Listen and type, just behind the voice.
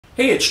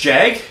Hey, it's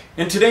Jag,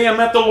 and today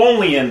I'm at the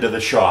lonely end of the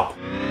shop.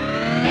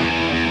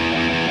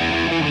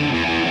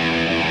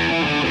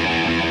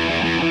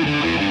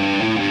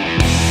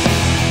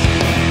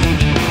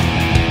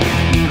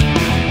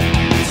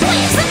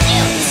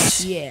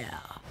 Yeah.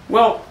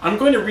 Well, I'm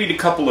going to read a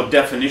couple of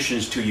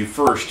definitions to you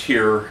first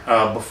here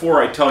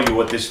before I tell you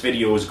what this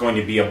video is going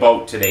to be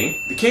about today.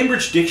 The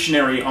Cambridge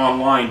Dictionary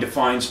Online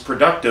defines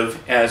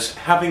productive as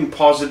having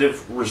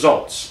positive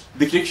results.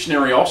 The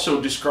dictionary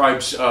also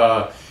describes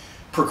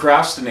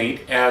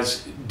procrastinate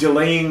as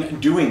delaying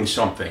doing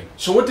something.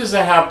 So what does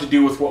that have to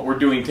do with what we're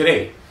doing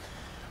today?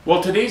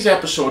 Well, today's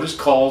episode is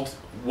called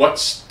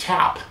What's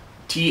TAPP?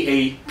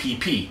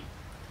 T-A-P-P.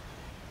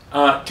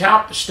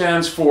 TAPP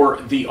stands for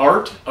the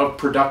art of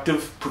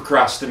productive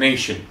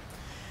procrastination,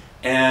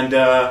 and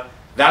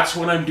that's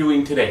what I'm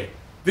doing today.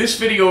 This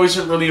video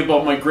isn't really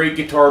about my great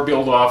guitar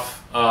build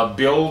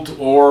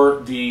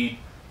or the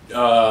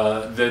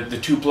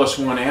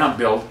 2+1 amp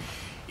build.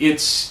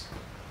 It's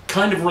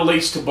kind of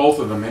relates to both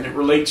of them, and it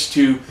relates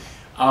to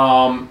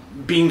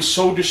being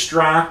so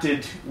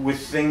distracted with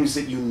things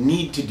that you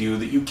need to do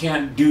that you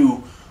can't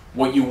do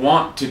what you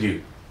want to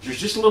do. There's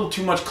just a little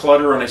too much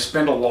clutter, and I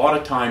spend a lot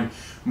of time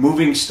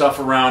moving stuff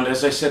around.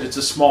 As I said, it's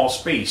a small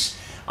space.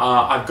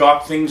 I've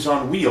got things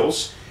on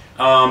wheels,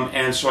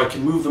 and so I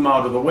can move them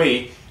out of the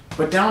way.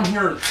 But down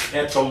here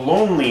at the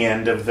lonely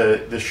end of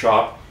the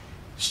shop,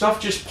 stuff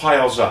just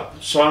piles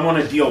up. So I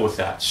want to deal with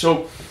that.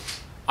 So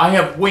I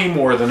have way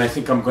more than I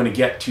think I'm going to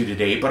get to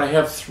today, but I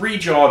have 3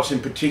 jobs in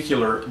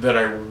particular that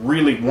I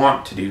really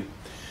want to do.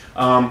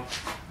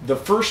 The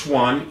first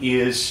one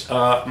is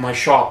my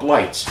shop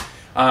lights.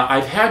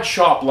 I've had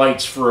shop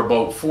lights for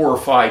about 4 or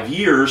 5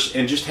 years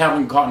and just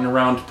haven't gotten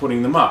around to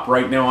putting them up.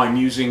 Right now I'm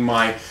using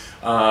my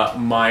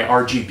my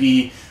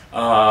RGB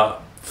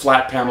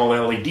flat panel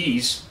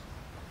LEDs,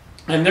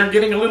 and they're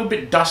getting a little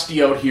bit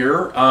dusty out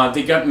here.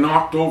 They got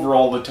knocked over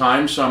all the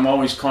time, so I'm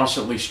always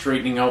constantly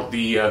straightening out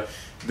the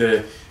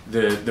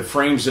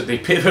frames that they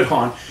pivot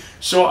on.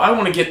 So I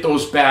want to get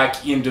those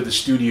back into the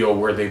studio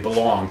where they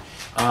belong.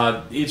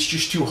 It's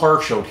just too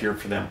harsh out here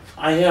for them.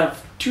 I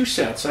have 2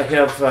 sets. I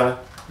have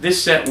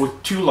this set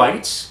with 2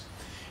 lights,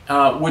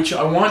 which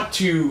I want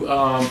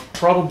to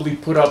probably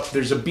put up.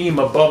 There's a beam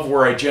above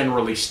where I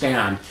generally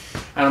stand,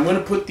 and I'm going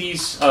to put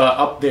these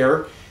up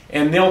there,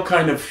 and they'll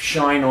kind of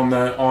shine on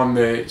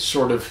the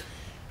sort of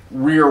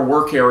rear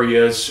work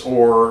areas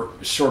or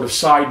sort of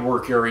side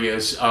work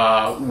areas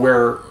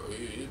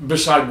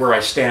beside where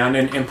I stand,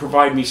 and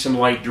provide me some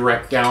light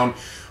direct down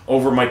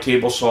over my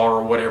table saw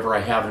or whatever I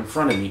have in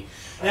front of me.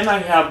 And I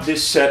have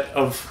this set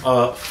of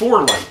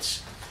 4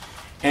 lights.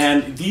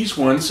 And these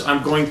ones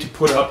I'm going to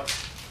put up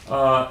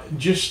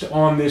just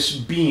on this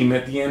beam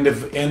at the end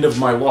of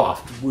my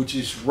loft, which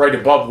is right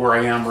above where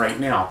I am right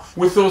now.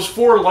 With those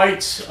 4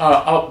 lights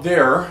up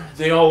there,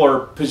 they all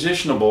are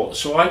positionable,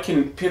 so I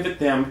can pivot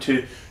them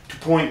to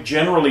point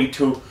generally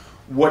to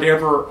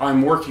whatever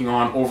I'm working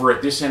on over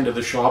at this end of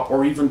the shop,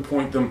 or even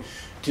point them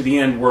to the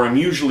end where I'm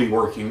usually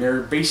working.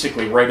 They're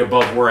basically right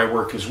above where I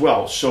work as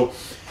well. So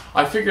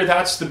I figure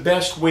that's the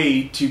best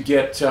way to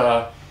get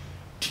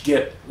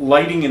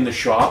lighting in the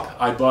shop.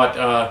 I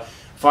bought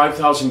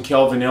 5,000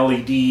 Kelvin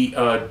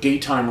LED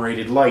daytime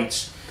rated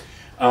lights,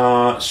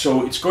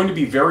 so it's going to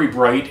be very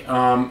bright.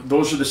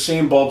 Those are the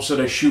same bulbs that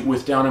I shoot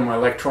with down in my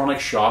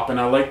electronics shop, and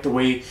I like the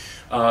way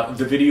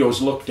the videos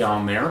look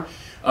down there.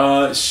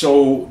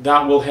 So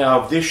that will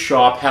have this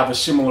shop have a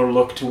similar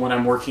look to when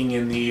I'm working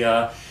in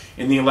the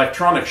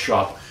electronics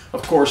shop.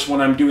 Of course, when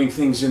I'm doing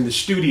things in the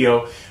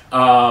studio,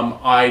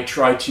 I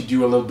try to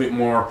do a little bit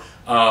more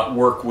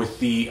work with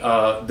the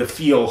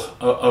feel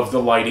of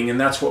the lighting, and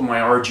that's what my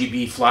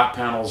RGB flat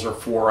panels are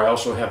for. I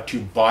also have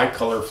 2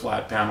 bicolor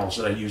flat panels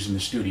that I use in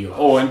the studio.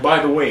 Oh, and by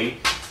the way,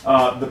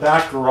 the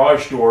back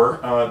garage door,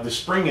 the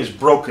spring is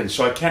broken,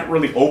 so I can't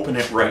really open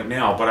it right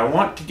now, but I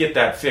want to get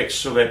that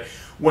fixed so that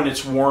when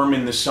it's warm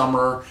in the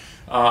summer,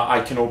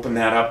 I can open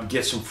that up and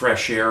get some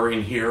fresh air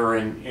in here,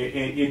 and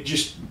it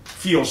just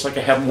feels like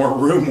I have more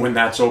room when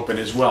that's open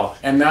as well.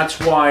 And that's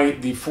why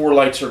the 4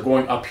 lights are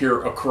going up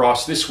here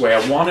across this way.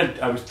 I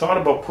thought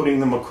about putting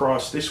them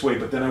across this way,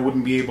 but then I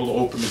wouldn't be able to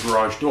open the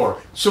garage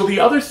door. So the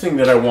other thing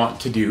that I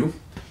want to do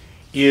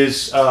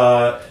is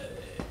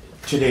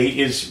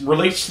today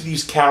relates to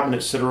these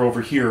cabinets that are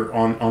over here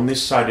on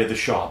this side of the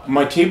shop.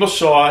 My table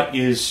saw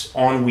is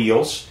on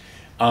wheels.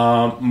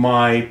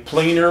 My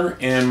planer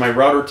and my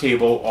router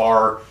table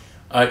are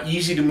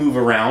easy to move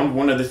around.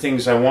 One of the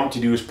things I want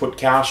to do is put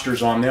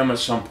casters on them at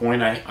some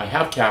point. I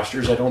have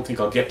casters. I don't think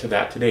I'll get to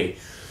that today.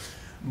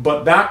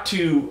 But back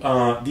to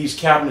these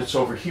cabinets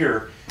over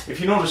here. If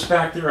you notice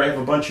back there, I have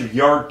a bunch of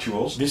yard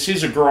tools. This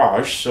is a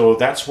garage, so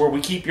that's where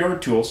we keep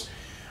yard tools.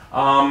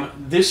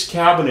 This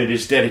cabinet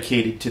is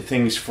dedicated to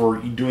things for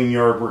doing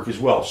yard work as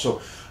well.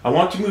 So I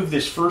want to move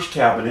this first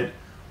cabinet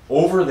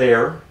over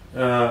there,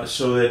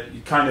 so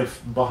that kind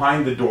of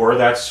behind the door,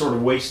 that's sort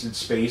of wasted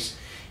space,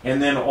 and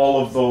then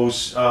all of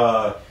those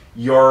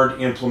yard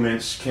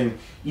implements can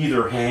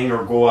either hang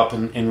or go up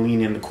and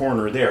lean in the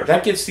corner there.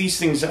 That gets these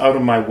things out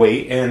of my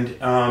way and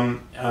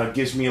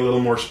gives me a little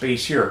more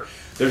space here.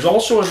 There's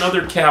also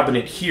another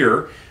cabinet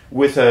here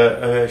with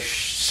a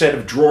set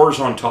of drawers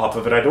on top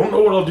of it. I don't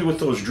know what I'll do with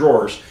those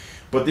drawers,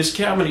 but this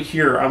cabinet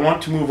here, I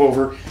want to move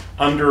over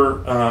under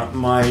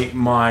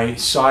my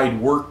side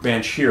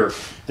workbench here.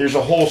 There's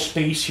a whole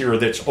space here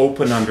that's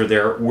open under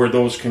there where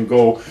those can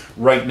go.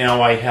 Right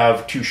now I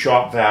have 2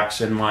 shop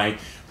vacs and my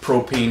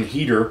propane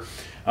heater.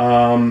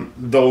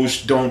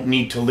 Those don't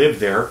need to live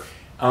there.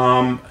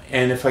 And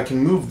if I can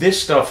move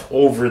this stuff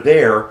over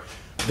there,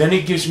 then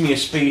it gives me a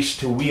space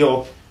to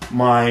wheel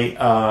my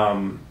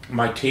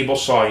my table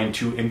saw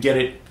into and get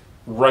it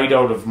right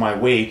out of my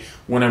way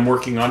when I'm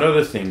working on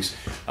other things.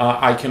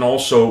 I can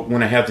also,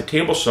 when I have the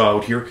table saw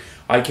out here,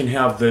 I can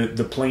have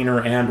the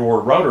planer and or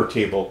router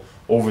table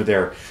over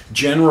there.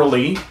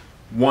 Generally,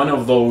 one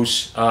of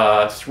those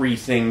 3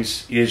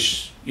 things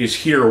is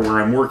here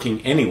where I'm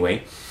working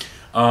anyway.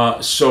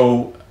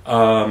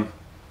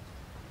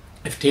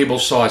 If table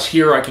saw is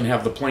here, I can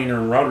have the planer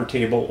and router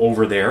table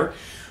over there.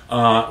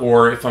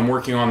 Or if I'm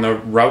working on the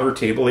router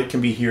table, it can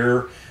be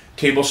here.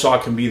 Table saw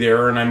can be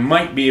there, and I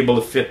might be able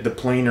to fit the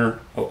planer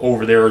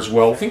over there as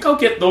well. I think I'll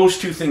get those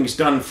 2 things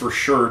done for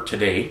sure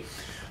today.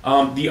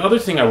 The other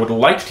thing I would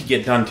like to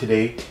get done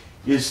today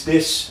is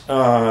this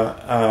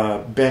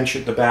bench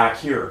at the back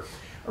here.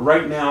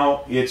 Right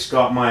now it's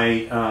got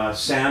my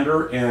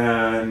sander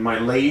and my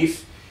lathe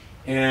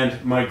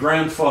and my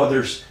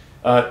grandfather's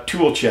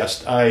tool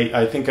chest.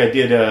 I think I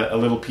did a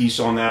little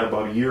piece on that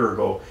about a year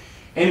ago.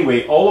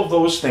 Anyway, all of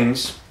those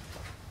things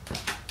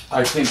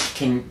I think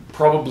can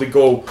probably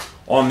go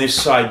on this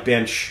side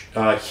bench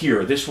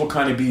here. This will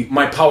kind of be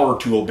my power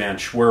tool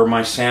bench where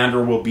my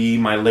sander will be,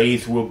 my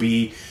lathe will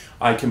be.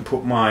 I can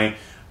put my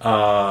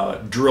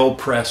drill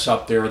press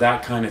up there,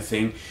 that kind of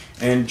thing,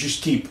 and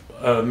just keep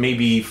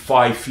maybe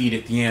 5 feet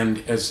at the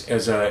end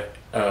as a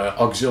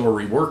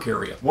auxiliary work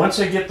area. Once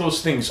I get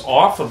those things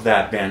off of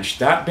that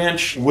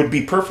bench would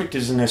be perfect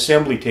as an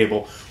assembly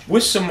table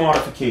with some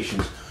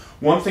modifications.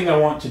 One thing I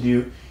want to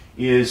do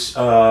is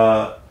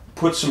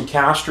put some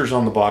casters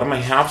on the bottom. I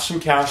have some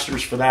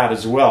casters for that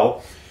as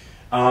well.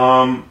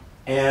 And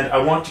I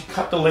want to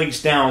cut the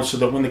legs down so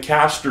that when the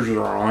casters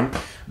are on,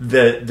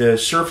 the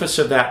surface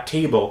of that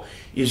table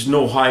is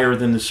no higher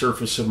than the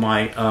surface of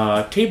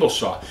my table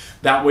saw.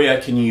 That way I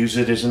can use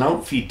it as an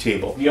outfeed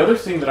table. The other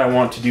thing that I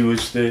want to do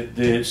is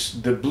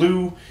the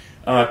blue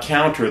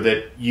counter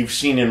that you've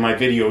seen in my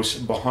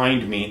videos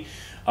behind me.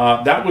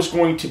 That was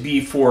going to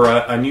be for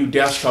a new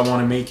desk I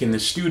want to make in the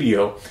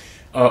studio,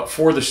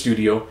 for the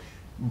studio,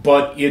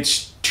 but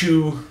it's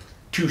too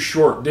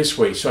short this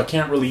way, so I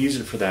can't really use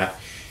it for that.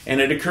 And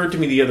it occurred to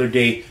me the other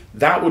day,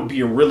 that would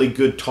be a really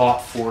good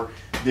top for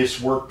this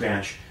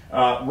workbench.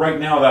 Right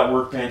now that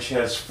workbench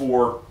has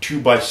 4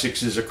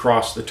 2x6s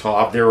across the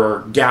top. There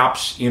are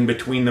gaps in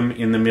between them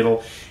in the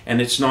middle,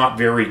 and it's not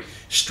very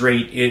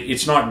straight.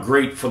 It's not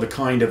great for the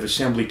kind of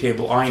assembly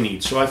table I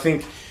need. So I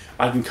think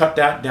I can cut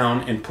that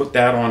down and put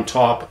that on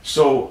top.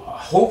 So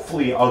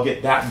hopefully I'll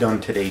get that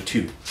done today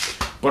too.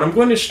 But I'm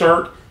going to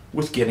start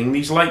with getting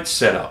these lights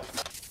set up.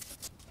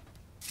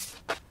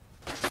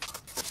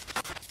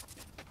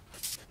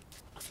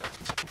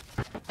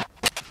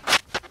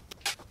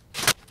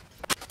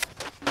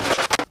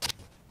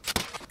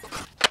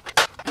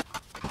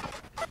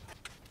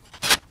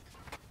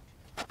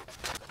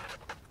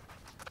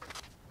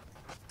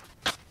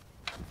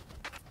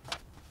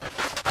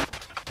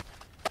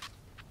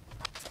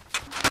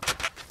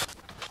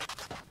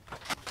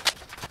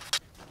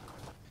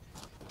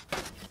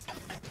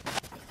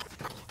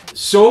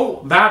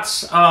 So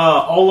that's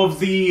all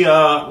of the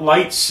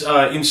lights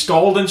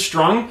installed and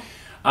strung.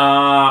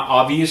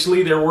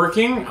 Obviously they're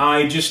working.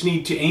 I just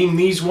need to aim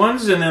these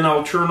ones and then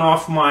I'll turn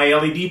off my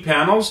LED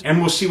panels and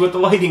we'll see what the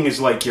lighting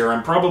is like here.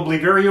 I'm probably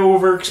very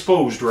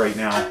overexposed right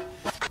now.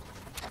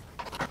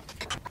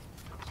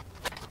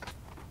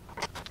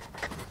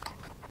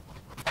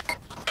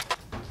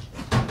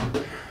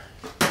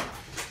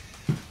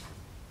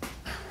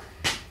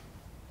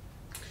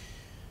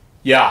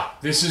 Yeah,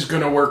 this is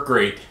gonna work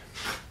great.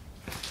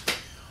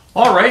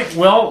 Alright,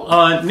 well,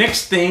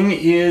 next thing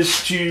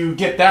is to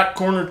get that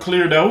corner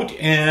cleared out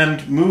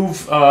and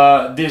move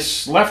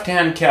this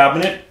left-hand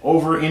cabinet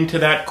over into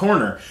that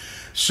corner.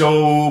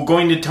 So,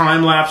 going to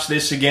time-lapse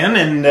this again,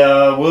 and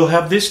we'll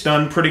have this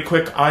done pretty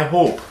quick, I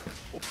hope.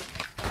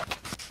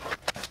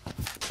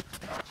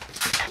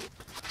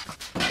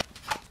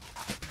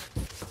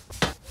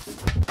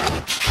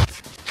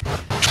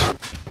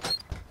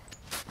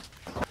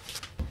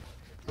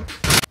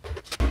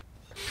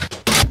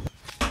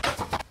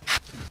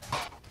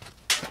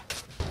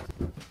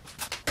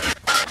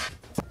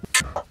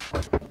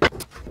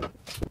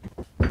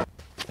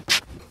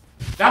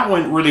 That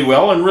went really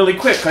well and really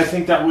quick. I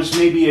think that was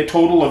maybe a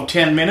total of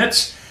 10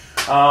 minutes.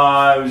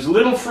 I was a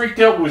little freaked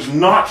out, was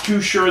not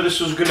too sure this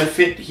was going to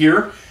fit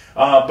here,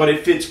 but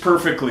it fits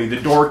perfectly.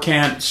 The door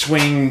can't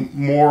swing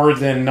more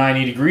than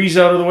 90 degrees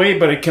out of the way,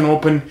 but it can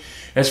open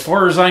as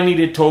far as I need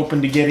it to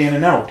open to get in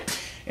and out.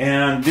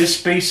 And this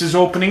space is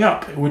opening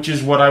up, which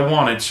is what I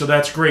wanted, so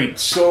that's great.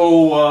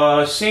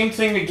 So, same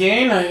thing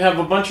again. I have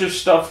a bunch of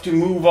stuff to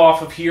move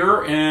off of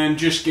here and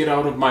just get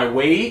out of my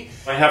way.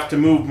 I have to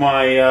move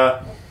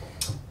my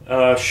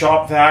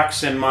shop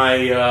vacs and my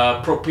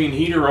propane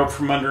heater out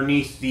from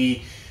underneath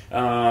the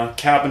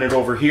cabinet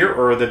over here,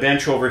 or the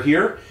bench over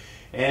here.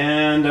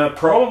 And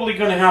probably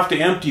going to have to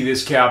empty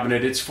this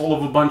cabinet. It's full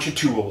of a bunch of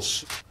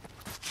tools.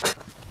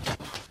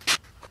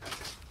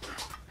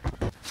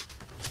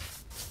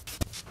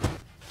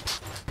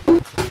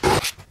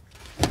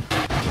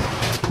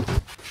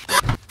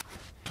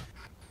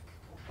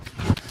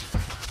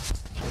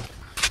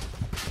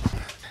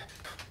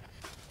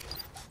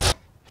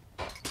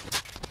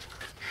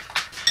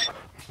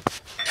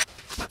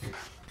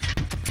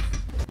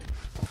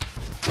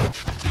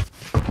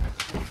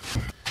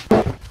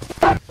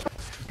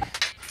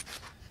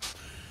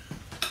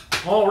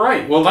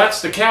 Alright, well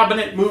that's the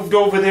cabinet moved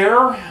over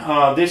there.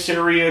 This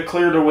area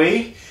cleared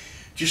away.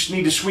 Just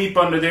need to sweep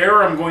under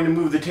there. I'm going to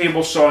move the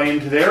table saw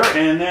into there,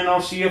 and then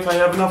I'll see if I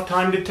have enough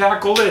time to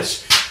tackle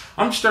this.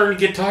 I'm starting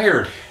to get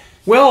tired.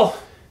 Well,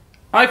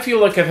 I feel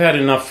like I've had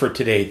enough for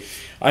today.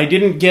 I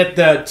didn't get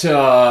that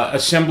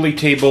assembly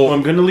table.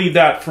 I'm going to leave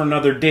that for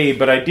another day,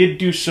 but I did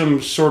do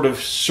some sort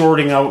of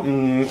sorting out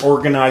and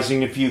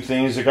organizing a few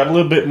things. I got a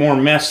little bit more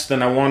mess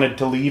than I wanted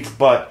to leave,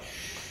 but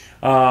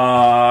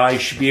I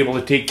should be able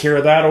to take care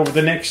of that over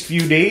the next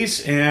few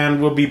days,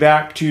 and we'll be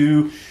back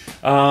to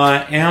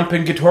amp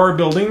and guitar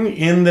building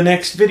in the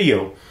next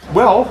video.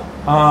 Well,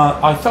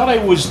 I thought I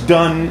was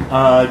done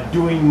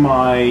doing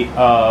my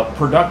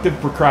productive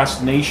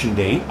procrastination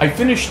day. I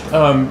finished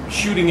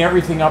shooting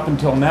everything up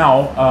until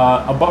now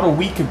about a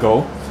week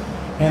ago,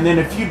 and then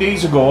a few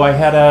days ago I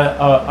had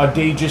a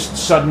day just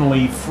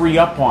suddenly free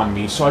up on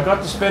me, so I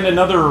got to spend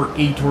another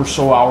 8 or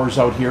so hours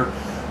out here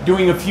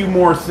doing a few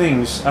more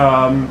things.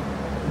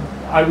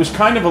 I was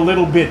kind of a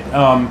little bit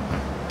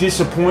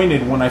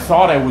disappointed when I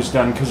thought I was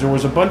done, because there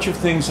was a bunch of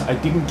things I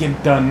didn't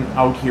get done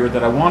out here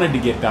that I wanted to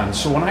get done.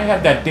 So when I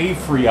had that day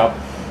free up,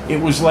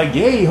 it was like,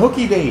 yay,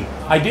 hooky day.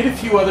 I did a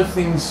few other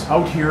things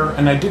out here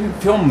and I didn't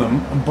film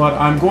them, but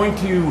I'm going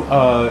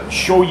to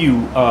show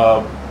you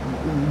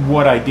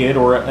what I did,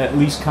 or at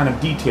least kind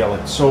of detail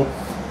it. So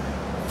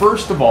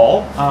first of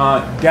all,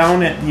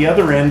 down at the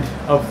other end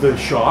of the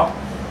shop,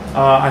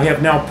 I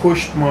have now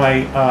pushed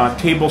my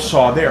table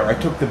saw there. I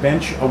took the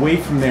bench away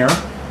from there.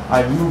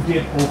 I moved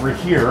it over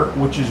here,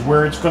 which is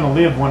where it's going to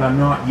live when I'm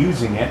not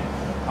using it.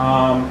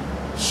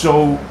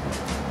 So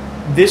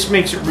this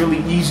makes it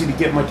really easy to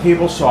get my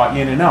table saw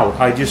in and out.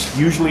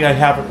 Usually I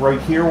have it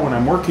right here when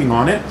I'm working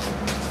on it.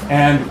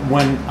 And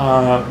when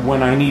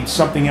I need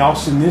something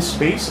else in this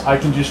space, I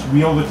can just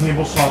wheel the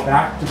table saw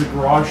back to the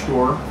garage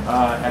door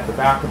at the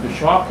back of the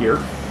shop here.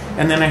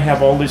 And then I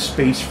have all this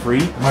space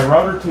free. My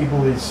router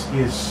table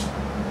is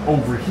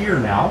over here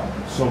now,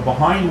 so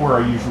behind where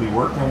I usually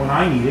work, and when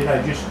I need it,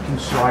 I just can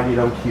slide it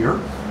out here.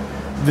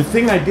 The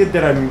thing I did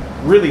that I'm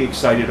really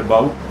excited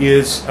about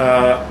is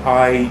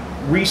I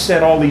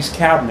reset all these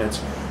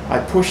cabinets. I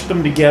pushed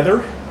them together,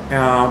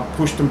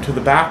 pushed them to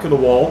the back of the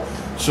wall,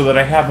 so that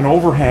I have an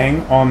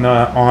overhang on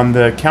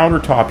the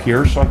countertop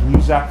here, so I can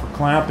use that for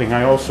clamping.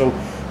 I also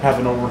have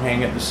an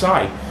overhang at the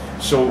side,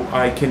 so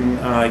I can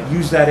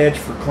use that edge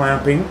for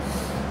clamping.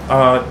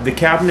 The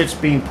cabinets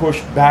being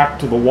pushed back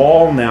to the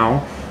wall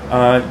now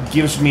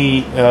gives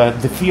me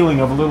the feeling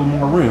of a little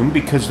more room,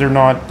 because they're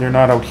not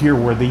out here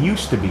where they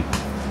used to be.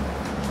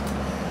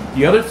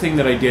 The other thing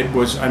that I did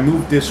was I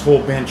moved this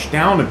whole bench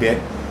down a bit,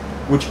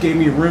 which gave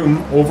me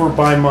room over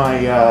by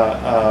my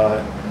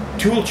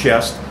tool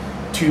chest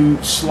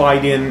to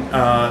slide in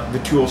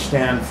the tool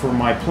stand for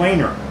my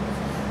planer.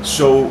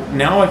 So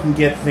now I can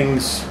get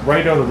things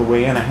right out of the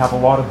way, and I have a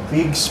lot of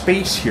big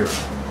space here.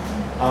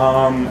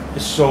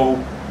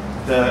 So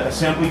the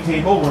assembly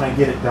table, when I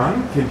get it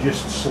done, can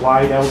just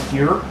slide out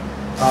here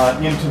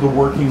into the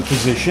working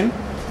position.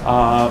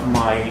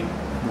 My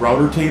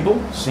router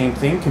table, same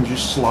thing, can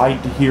just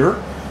slide to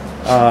here.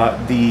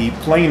 The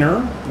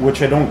planer,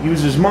 which I don't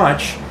use as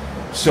much,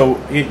 so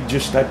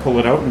I pull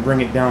it out and bring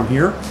it down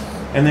here.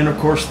 And then of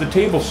course the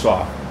table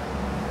saw.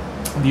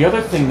 The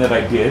other thing that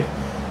I did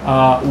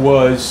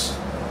was,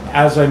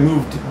 as I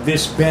moved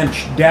this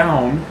bench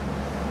down,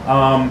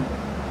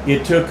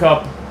 it took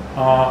up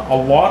a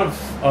lot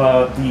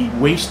of the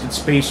wasted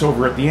space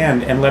over at the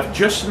end, and left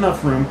just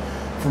enough room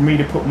for me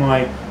to put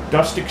my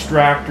dust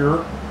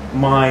extractor,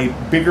 my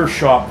bigger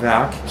shop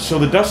vac. So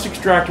the dust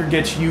extractor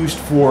gets used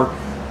for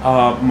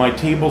my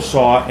table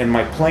saw and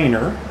my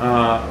planer.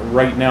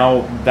 Right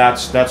now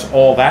that's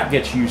all that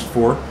gets used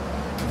for.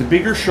 The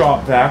bigger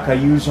shop vac I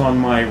use on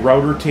my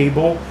router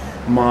table,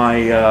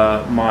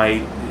 my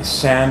my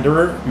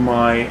sander,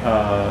 my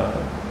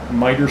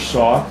miter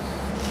saw,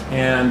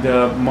 and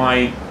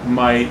my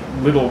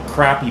little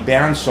crappy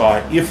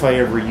bandsaw, if I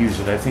ever use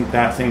it. I think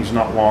that thing's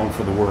not long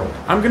for the world.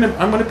 I'm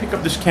gonna pick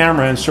up this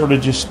camera and sort of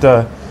just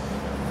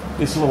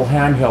this little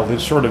handheld and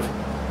sort of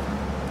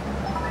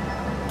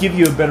give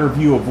you a better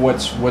view of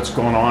what's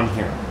going on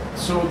here.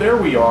 So there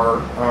we are,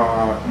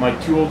 my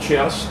tool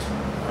chest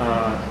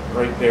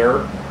right there,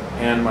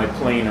 and my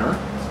planer.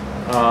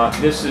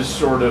 This is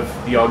sort of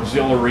the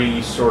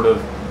auxiliary sort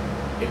of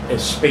a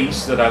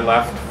space that I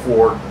left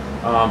for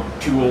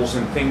tools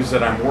and things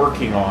that I'm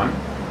working on.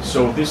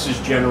 So this is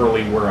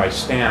generally where I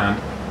stand,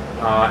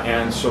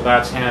 and so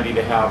that's handy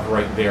to have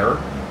right there.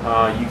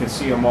 You can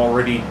see I'm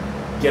already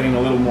getting a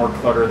little more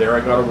clutter there.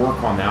 I got to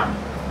work on that.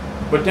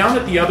 But down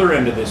at the other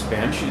end of this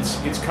bench,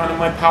 it's kind of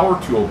my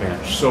power tool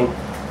bench. So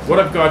what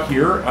I've got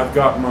here, I've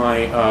got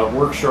my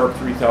WorkSharp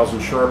 3000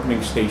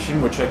 sharpening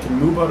station, which I can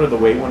move out of the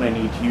way when I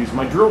need to use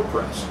my drill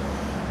press.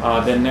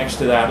 Then next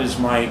to that is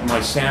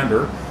my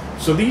sander.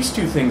 So these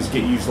two things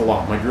get used a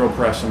lot, my drill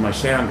press and my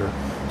sander.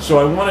 So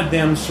I wanted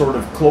them sort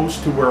of close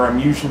to where I'm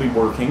usually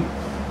working,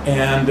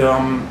 and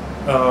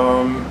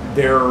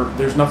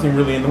there's nothing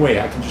really in the way.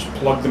 I can just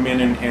plug them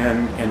in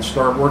and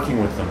start working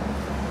with them.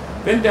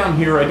 Then down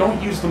here, I don't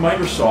use the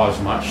miter saw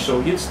as much, so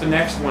it's the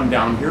next one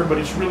down here, but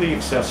it's really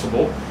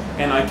accessible,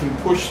 and I can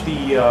push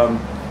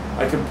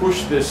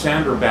the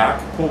sander back,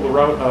 pull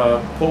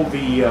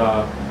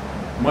the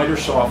miter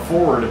saw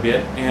forward a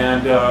bit,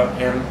 and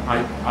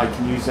I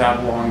can use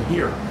that along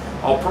here.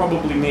 I'll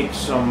probably make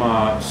some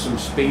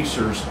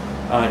spacers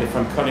if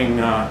I'm cutting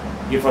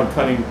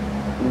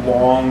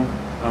long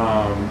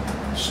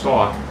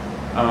stock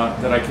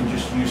that I can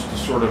just use to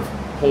sort of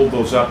hold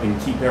those up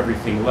and keep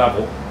everything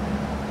level.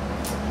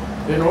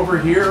 Then over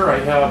here I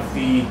have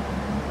the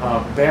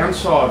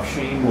bandsaw of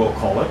shame, we'll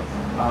call it.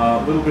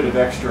 A little bit of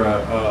extra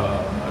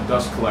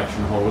dust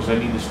collection hose. I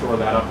need to store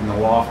that up in the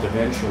loft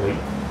eventually.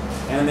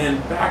 And then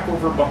back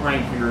over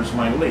behind here is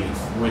my lathe,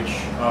 which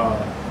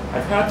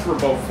I've had for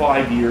about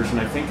 5 years, and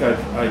I think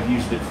I've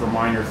used it for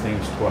minor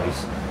things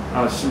twice.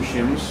 Some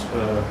shims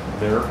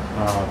there.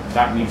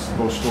 That needs to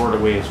go stored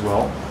away as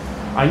well.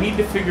 I need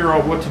to figure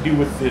out what to do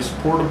with this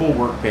portable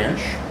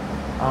workbench.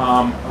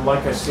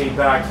 Like I say,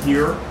 back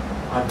here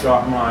I've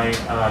got my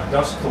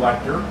dust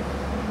collector.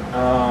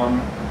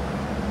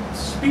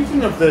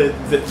 Speaking of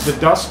the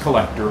dust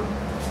collector,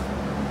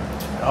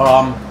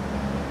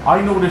 I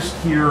noticed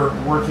here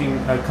working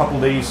a couple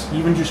days,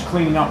 even just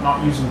cleaning up,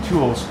 not using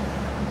tools,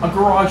 a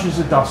garage is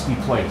a dusty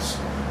place.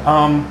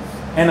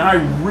 And I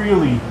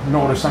really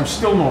notice, I'm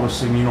still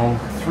noticing, you know,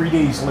 3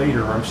 days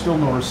later, I'm still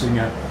noticing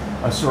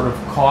a sort of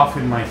cough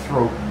in my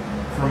throat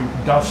from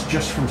dust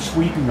just from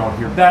sweeping out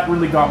here. That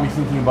really got me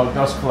thinking about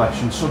dust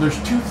collection. So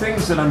there's two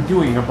things that I'm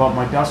doing about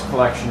my dust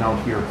collection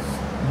out here.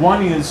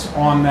 One is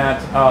on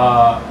that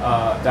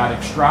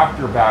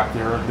extractor back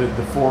there,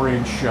 the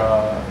 4-inch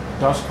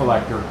dust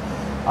collector.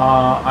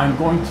 I'm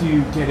going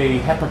to get a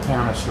HEPA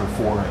canister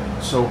for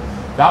it. So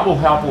that will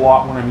help a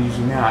lot when I'm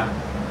using that.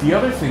 The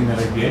other thing that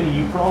I did, and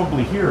you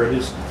probably hear it,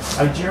 is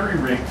I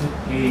jerry-rigged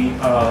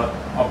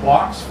a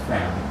box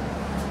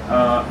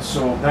fan.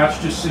 So that's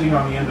just sitting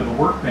on the end of the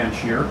workbench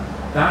here.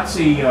 That's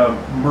a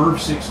MERV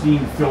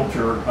 16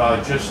 filter,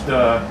 just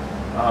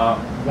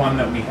one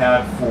that we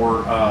had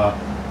for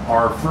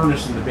our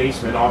furnace in the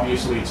basement.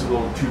 Obviously it's a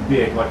little too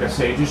big. Like I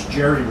say, just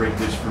jerry-rigged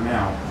this for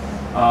now.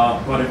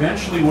 But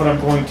eventually what I'm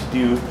going to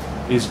do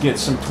is get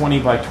some 20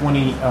 by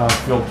 20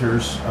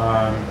 filters,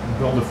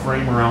 build a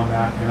frame around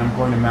that, and I'm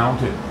going to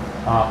mount it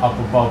up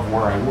above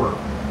where I work.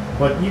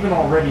 But even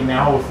already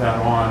now with that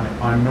on,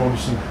 I'm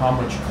noticing how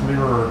much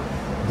clearer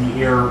the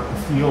air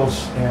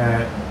feels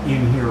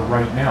in here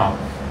right now.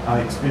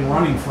 It's been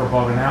running for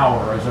about an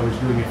hour as I was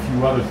doing a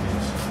few other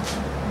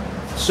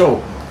things.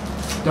 So,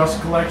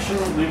 dust collection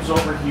lives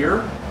over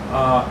here.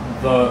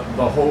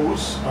 The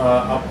hose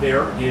up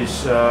there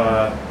is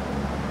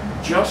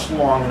just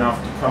long enough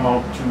to come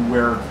out to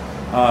where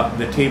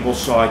the table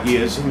saw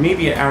is, and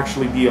maybe it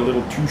actually be a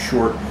little too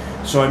short,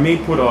 so I may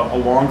put a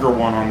longer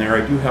one on there.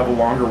 I do have a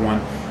longer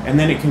one, and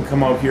then it can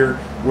come out here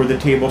where the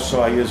table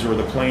saw is or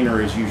the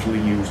planer is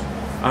usually used.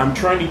 I'm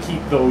trying to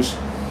keep those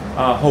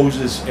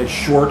hoses as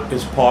short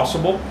as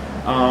possible,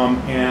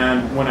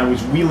 and when I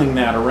was wheeling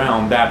that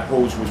around, that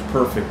hose was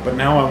perfect, but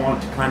now I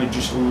want to kind of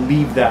just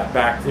leave that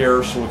back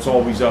there so it's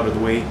always out of the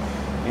way,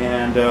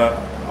 and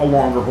a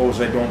longer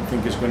hose I don't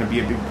think is going to be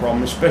a big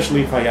problem,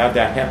 especially if I add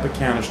that HEPA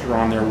canister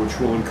on there, which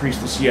will increase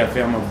the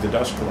CFM of the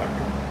dust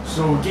collector.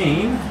 So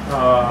again,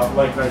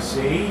 like I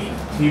say,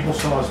 table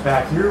saw is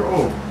back here.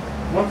 Oh,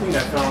 one thing I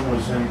found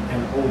was an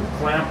old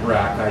clamp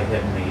rack I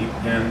had made,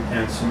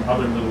 and some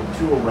other little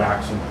tool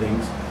racks and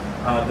things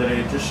that I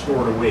had just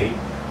stored away.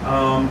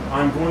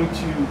 I'm going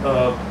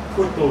to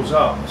put those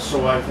up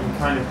so I can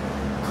kind of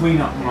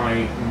clean up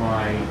my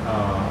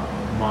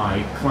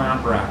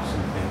clamp racks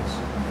and things.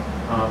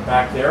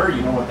 Back there,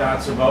 you know what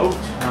that's about.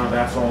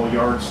 That's all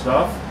yard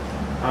stuff.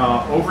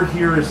 Over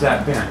here is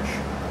that bench.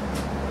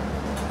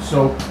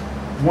 So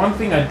one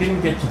thing I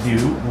didn't get to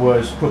do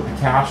was put the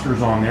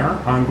casters on there.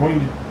 I'm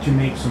going to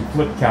make some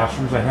flip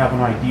casters. I have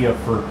an idea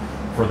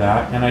for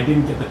that, and I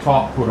didn't get the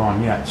top put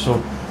on yet.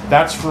 So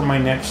that's for my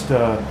next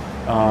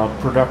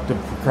productive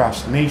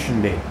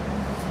procrastination day.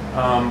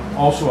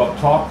 Also up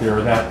top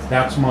there,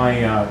 that's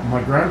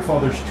my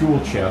grandfather's tool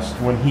chest.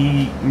 When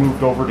he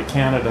moved over to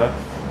Canada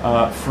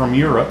from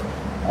Europe,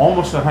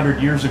 almost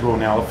 100 years ago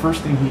now. The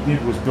first thing he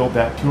did was build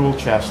that tool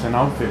chest and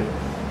outfit it.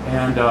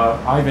 And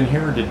I've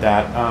inherited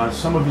that.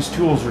 Some of his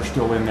tools are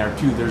still in there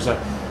too. There's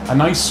a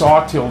nice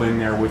sawtill in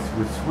there with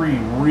 3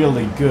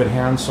 really good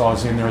hand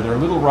saws in there. They're a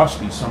little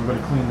rusty, so I'm going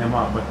to clean them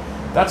up. But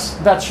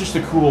that's just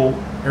a cool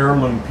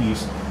heirloom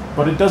piece.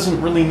 But it doesn't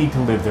really need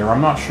to live there.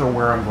 I'm not sure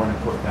where I'm going to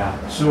put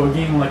that. So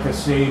again, like I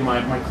say,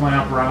 my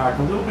clamp rack,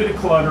 a little bit of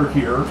clutter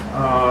here.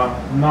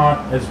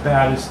 Not as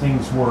bad as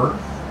things were.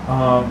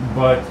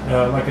 But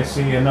like I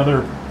say,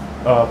 another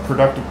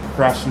productive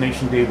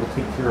procrastination day will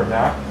take care of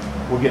that.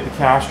 We'll get the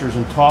casters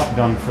and top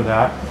done for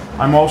that.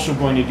 I'm also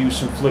going to do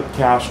some flip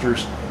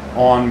casters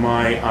on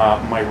my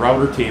my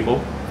router table.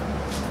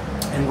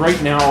 And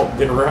right now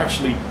there are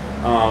actually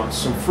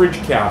some fridge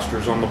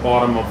casters on the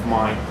bottom of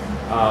my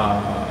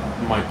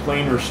my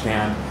planer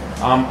stand.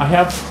 I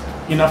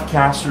have enough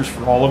casters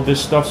for all of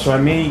this stuff, so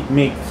I may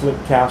make flip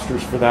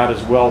casters for that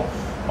as well.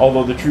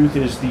 Although the truth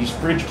is, these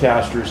fridge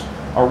casters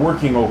are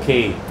working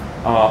okay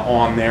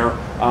on there.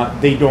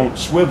 They don't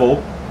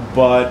swivel,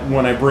 but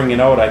when I bring it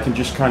out, I can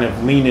just kind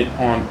of lean it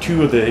on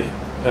 2 of the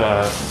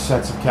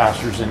sets of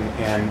casters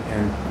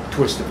and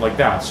twist it like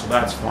that, so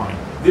that's fine.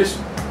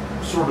 This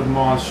sort of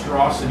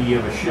monstrosity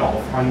of a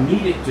shelf, I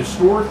need it to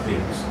store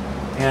things,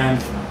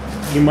 and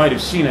you might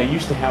have seen I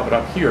used to have it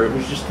up here. It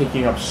was just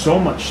taking up so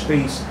much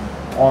space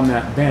on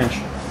that bench.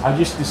 I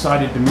just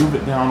decided to move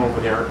it down over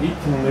there. It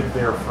can live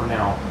there for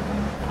now.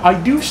 I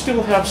do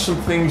still have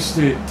some things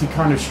to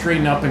kind of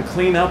straighten up and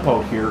clean up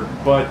out here,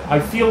 but I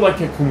feel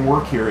like it can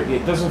work here.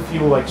 It doesn't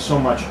feel like so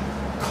much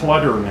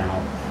clutter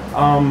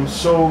now.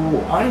 So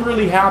I'm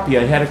really happy.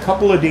 I had a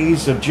couple of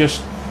days of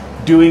just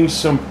doing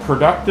some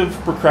productive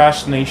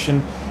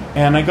procrastination,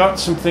 and I got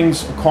some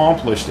things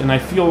accomplished, and I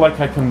feel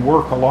like I can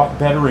work a lot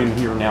better in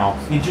here now.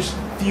 It just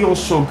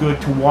feels so good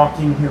to walk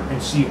in here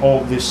and see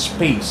all this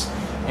space,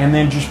 and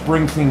then just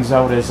bring things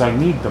out as I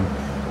need them.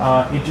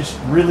 It just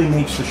really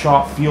makes the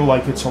shop feel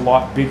like it's a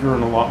lot bigger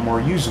and a lot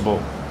more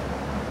usable.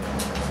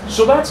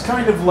 So that's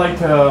kind of like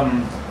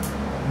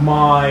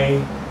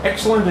my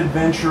excellent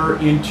adventure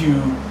into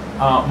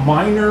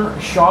minor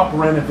shop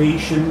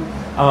renovation.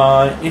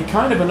 It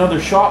kind of another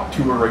shop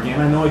tour again.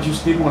 I know I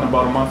just did one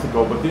about a month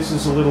ago, but this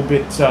is a little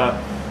bit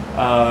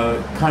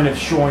kind of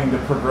showing the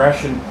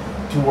progression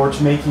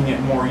towards making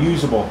it more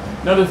usable.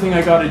 Another thing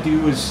I got to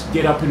do is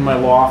get up in my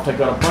loft. I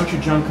got a bunch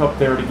of junk up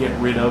there to get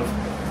rid of.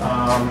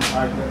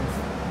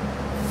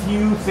 A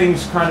few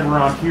things kind of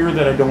around here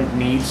that I don't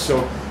need,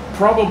 so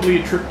probably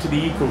a trip to the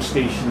eco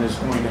station is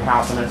going to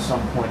happen at some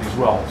point as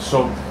well.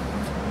 So,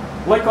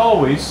 like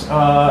always,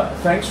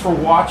 thanks for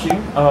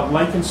watching.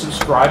 Like and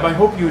subscribe. I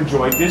hope you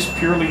enjoyed this,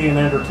 purely an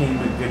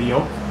entertainment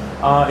video.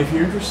 If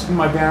you're interested in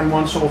my band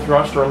One Soul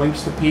Thrust, our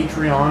links to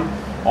Patreon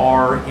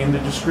are in the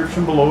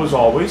description below as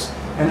always.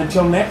 And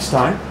until next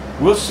time,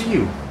 we'll see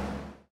you.